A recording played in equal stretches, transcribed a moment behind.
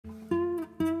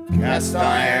Cast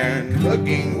Iron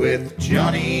Cooking with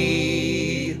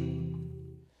Johnny.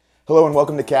 Hello and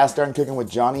welcome to Cast Iron Cooking with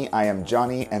Johnny. I am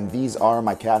Johnny and these are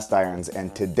my cast irons,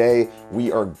 and today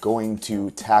we are going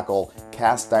to tackle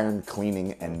cast iron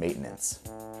cleaning and maintenance.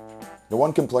 The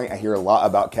one complaint I hear a lot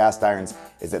about cast irons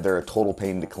is that they're a total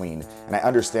pain to clean, and I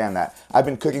understand that. I've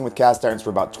been cooking with cast irons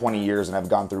for about 20 years and I've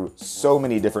gone through so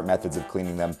many different methods of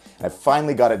cleaning them, and I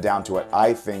finally got it down to what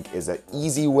I think is an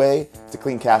easy way to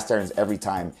clean cast irons every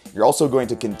time. You're also going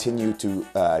to continue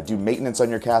to do maintenance on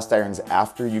your cast irons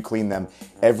after you clean them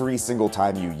every single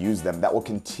time you use them. That will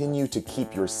continue to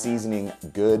keep your seasoning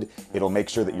good. It'll make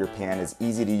sure that your pan is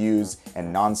easy to use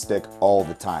and non-stick all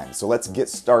the time. So let's get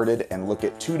started and look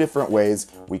at two different ways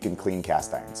we can clean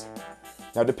cast irons.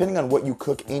 Now, depending on what you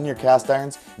cook in your cast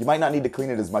irons, you might not need to clean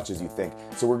it as much as you think.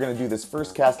 So we're gonna do this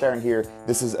first cast iron here.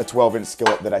 This is a 12-inch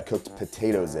skillet that I cooked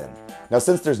potatoes in. Now,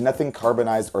 since there's nothing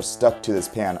carbonized or stuck to this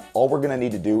pan, all we're gonna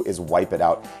need to do is wipe it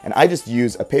out. And I just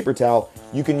use a paper towel.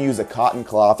 You can use a cotton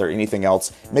cloth or anything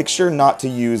else. Make sure not to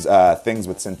use things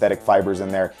with synthetic fibers in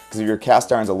there, because if your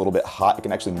cast iron's a little bit hot, it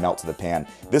can actually melt to the pan.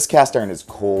 This cast iron is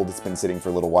cold, it's been sitting for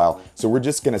a little while. So we're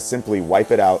just gonna simply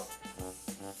wipe it out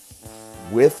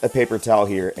with a paper towel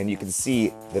here, and you can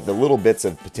see that the little bits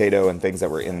of potato and things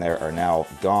that were in there are now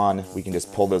gone. We can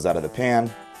just pull those out of the pan.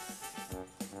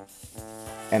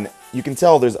 And you can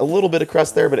tell there's a little bit of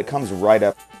crust there, but it comes right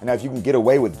up. And now if you can get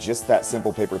away with just that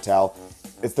simple paper towel,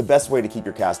 it's the best way to keep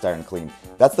your cast iron clean.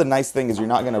 That's the nice thing, is you're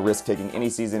not gonna risk taking any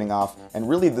seasoning off, and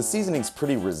really the seasoning's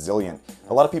pretty resilient.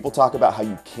 A lot of people talk about how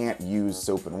you can't use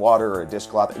soap and water or a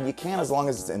dishcloth, and you can as long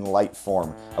as it's in light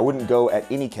form. I wouldn't go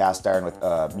at any cast iron with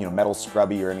metal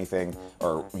scrubby or anything,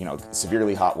 or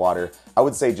severely hot water. I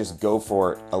would say just go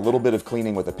for a little bit of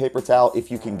cleaning with a paper towel if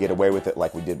you can get away with it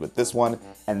like we did with this one,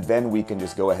 and then we can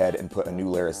just go ahead and put a new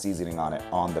layer of seasoning on it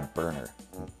on the burner.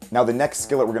 Now the next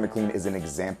skillet we're going to clean is an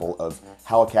example of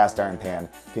how a cast iron pan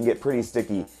can get pretty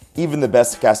sticky. Even the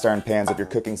best cast iron pans, if you're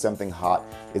cooking something hot,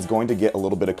 is going to get a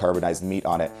little bit of carbonized meat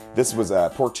on it. This was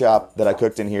a pork chop that I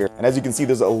cooked in here, and as you can see,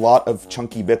 there's a lot of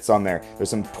chunky bits on there. There's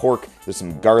some pork, there's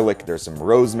some garlic, there's some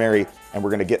rosemary, and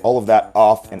we're going to get all of that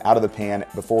off and out of the pan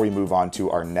before we move on to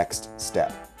our next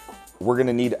step. We're going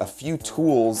to need a few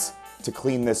tools to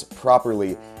clean this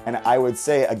properly, and I would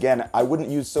say, again, I wouldn't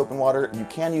use soap and water. You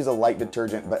can use a light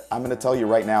detergent, but I'm gonna tell you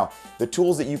right now, the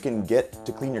tools that you can get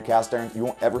to clean your cast irons, you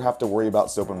won't ever have to worry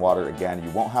about soap and water again. You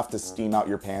won't have to steam out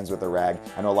your pans with a rag.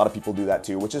 I know a lot of people do that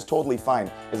too, which is totally fine,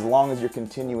 as long as you're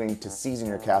continuing to season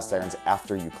your cast irons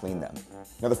after you clean them.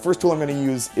 Now the first tool I'm gonna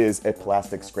use is a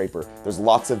plastic scraper. There's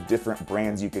lots of different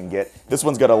brands you can get. This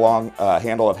one's got a long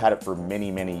handle. I've had it for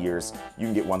many, many years. You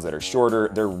can get ones that are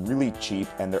shorter. They're really cheap,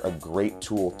 and they're a great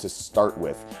tool to start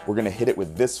with. We're gonna hit it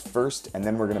with this first, and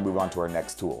then we're gonna move on to our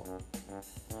next tool.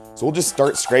 So we'll just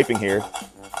start scraping here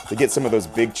to get some of those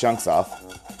big chunks off.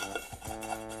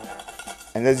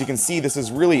 And as you can see, this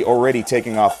is really already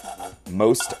taking off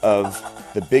most of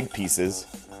the big pieces.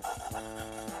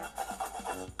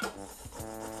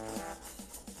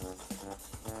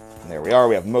 And there we are,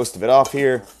 we have most of it off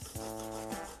here.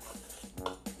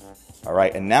 All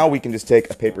right, and now we can just take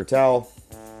a paper towel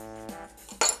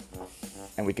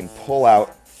and we can pull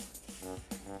out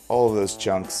all of those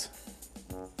chunks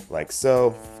like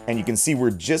so. And you can see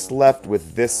we're just left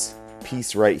with this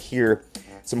piece right here,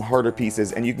 some harder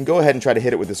pieces, and you can go ahead and try to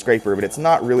hit it with a scraper, but it's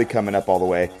not really coming up all the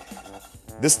way.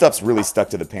 This stuff's really stuck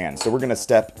to the pan, so we're gonna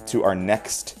step to our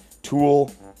next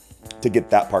tool to get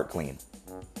that part clean.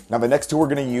 Now the next tool we're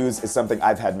gonna use is something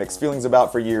I've had mixed feelings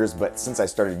about for years, but since I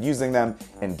started using them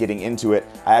and getting into it,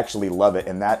 I actually love it,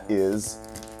 and that is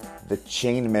the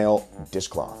chainmail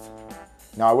dishcloth.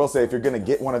 Now I will say, if you're gonna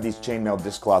get one of these chainmail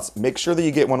dishcloths, make sure that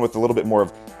you get one with a little bit more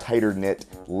of tighter knit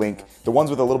link. The ones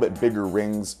with a little bit bigger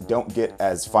rings don't get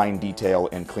as fine detail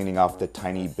in cleaning off the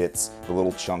tiny bits, the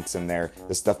little chunks in there,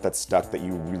 the stuff that's stuck that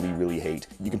you really, really hate.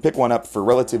 You can pick one up for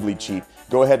relatively cheap.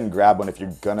 Go ahead and grab one if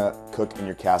you're gonna cook in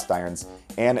your cast irons,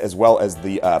 and as well as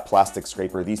the plastic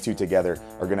scraper. These two together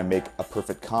are gonna make a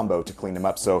perfect combo to clean them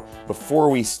up. So before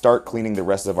we start cleaning the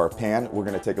rest of our pan, we're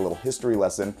gonna take a little history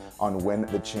lesson on when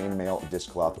the chainmail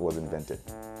dishcloth was invented.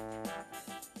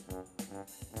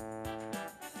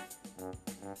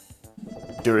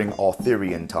 During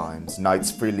Arthurian times,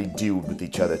 knights freely duelled with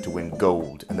each other to win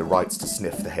gold and the rights to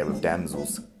sniff the hair of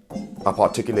damsels. A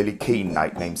particularly keen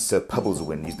knight named Sir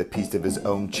Pubbleswyn used a piece of his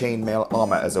own chainmail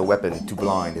armor as a weapon to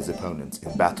blind his opponents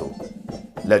in battle.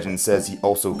 Legend says he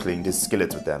also cleaned his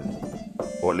skillets with them,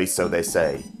 or at least so they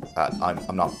say.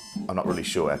 I'm not really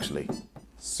sure, actually.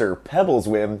 Sir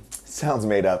Pebbleswyn sounds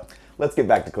made up. let's get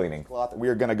back to cleaning. We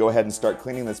are gonna go ahead and start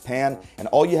cleaning this pan, and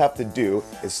all you have to do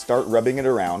is start rubbing it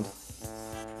around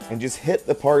and just hit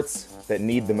the parts that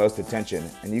need the most attention.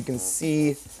 And you can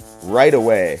see right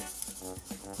away,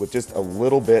 with just a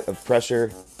little bit of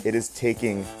pressure, it is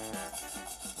taking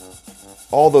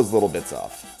all those little bits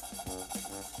off.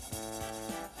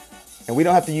 And we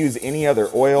don't have to use any other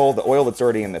oil. The oil that's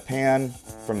already in the pan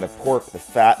from the pork, the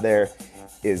fat there,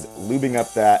 is lubing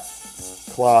up that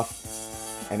cloth,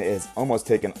 and it has almost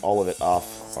taken all of it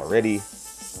off already.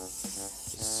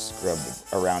 Just scrub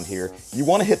around here. You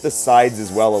want to hit the sides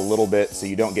as well a little bit so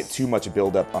you don't get too much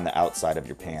buildup on the outside of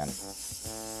your pan.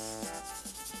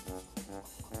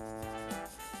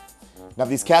 Now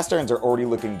these cast irons are already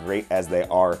looking great as they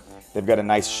are. They've got a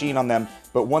nice sheen on them,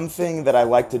 but one thing that I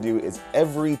like to do is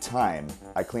every time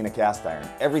I clean a cast iron,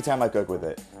 every time I cook with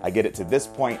it, I get it to this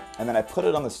point, and then I put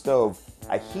it on the stove.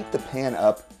 I heat the pan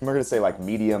up. We're gonna say like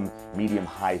medium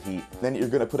high heat. Then you're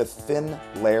gonna put a thin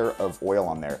layer of oil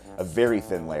on there, a very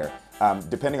thin layer.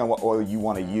 Depending on what oil you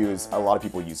want to use, a lot of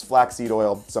people use flaxseed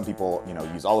oil. Some people,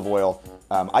 use olive oil.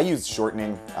 I use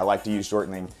shortening. I like to use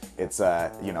shortening. It's,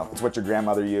 it's what your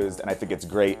grandmother used, and I think it's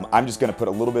great. I'm just gonna put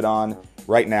a little bit on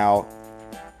right now.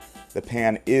 The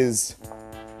pan is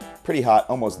pretty hot,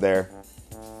 almost there.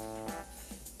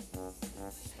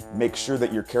 Make sure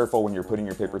that you're careful when you're putting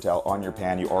your paper towel on your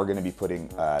pan. You are going to be putting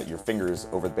your fingers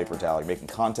over the paper towel. You're making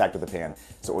contact with the pan,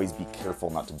 so always be careful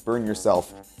not to burn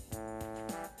yourself.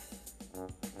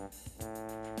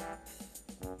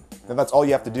 Then that's all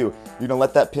you have to do. You're gonna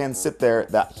let that pan sit there,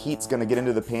 that heat's gonna get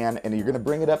into the pan, and you're gonna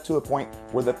bring it up to a point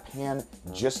where the pan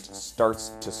just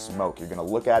starts to smoke. You're gonna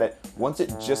look at it. Once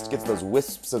it just gets those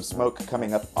wisps of smoke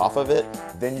coming up off of it,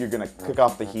 then you're gonna cook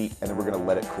off the heat, and then we're gonna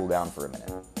let it cool down for a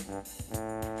minute.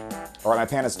 All right, my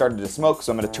pan has started to smoke,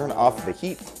 so I'm gonna turn off the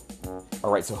heat.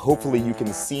 All right, so hopefully you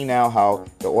can see now how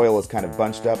the oil is kind of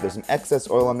bunched up. There's some excess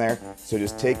oil in there, so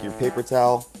just take your paper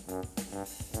towel,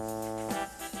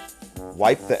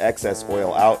 wipe the excess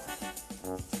oil out,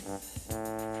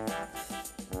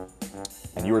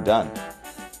 and you are done.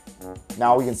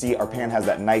 Now we can see our pan has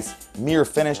that nice mirror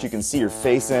finish. You can see your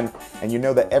face in, and you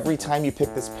know that every time you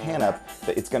pick this pan up,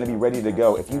 that it's gonna be ready to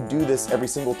go. If you do this every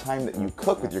single time that you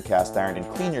cook with your cast iron and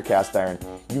clean your cast iron,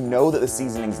 you know that the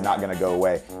seasoning's not gonna go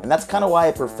away. And that's kind of why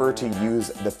I prefer to use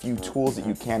the few tools that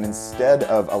you can instead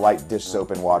of a light dish soap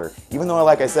and water. Even though,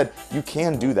 like I said, you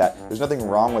can do that. There's nothing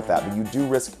wrong with that, but you do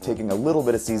risk taking a little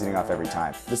bit of seasoning off every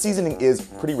time. The seasoning is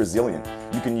pretty resilient.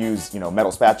 You can use,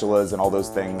 metal spatulas and all those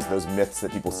things, those myths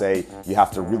that people say you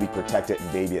have to really protect it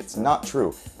and baby it. It's not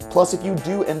true. Plus, if you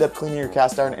do end up cleaning your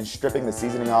cast iron and stripping the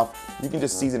seasoning off, you can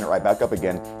just season it right back up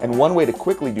again. And one way to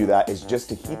quickly do that is just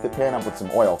to heat the pan up with some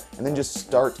oil and then just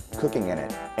start cooking in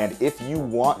it. And if you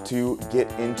want to get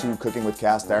into cooking with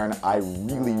cast iron, I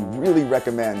really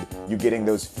recommend you getting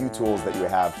those few tools that you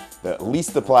have. At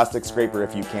least the plastic scraper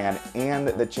if you can, and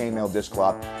the chainmail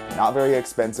dishcloth. Not very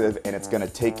expensive, and it's gonna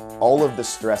take all of the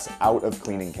stress out of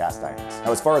cleaning cast irons.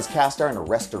 Now, as far as cast iron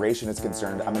restoration is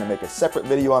concerned, I'm gonna make a separate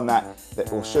video on that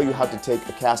will show you how to take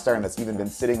a cast iron that's even been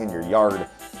sitting in your yard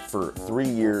for 3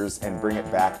 years and bring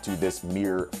it back to this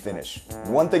mirror finish.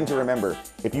 One thing to remember,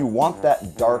 if you want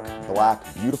that dark, black,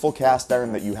 beautiful cast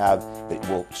iron that you have that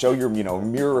will show your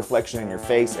mirror reflection in your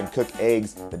face and cook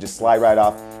eggs that just slide right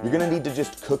off, you're gonna need to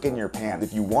just cook in your pan.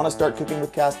 If you want to start cooking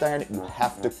with cast iron, you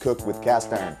have to cook with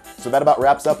cast iron. So that about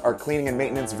wraps up our cleaning and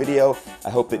maintenance video. I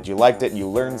hope that you liked it and you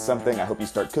learned something. I hope you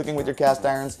start cooking with your cast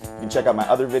irons. You can check out my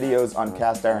other videos on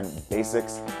cast iron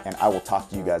basics, and I will talk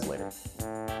to you guys later.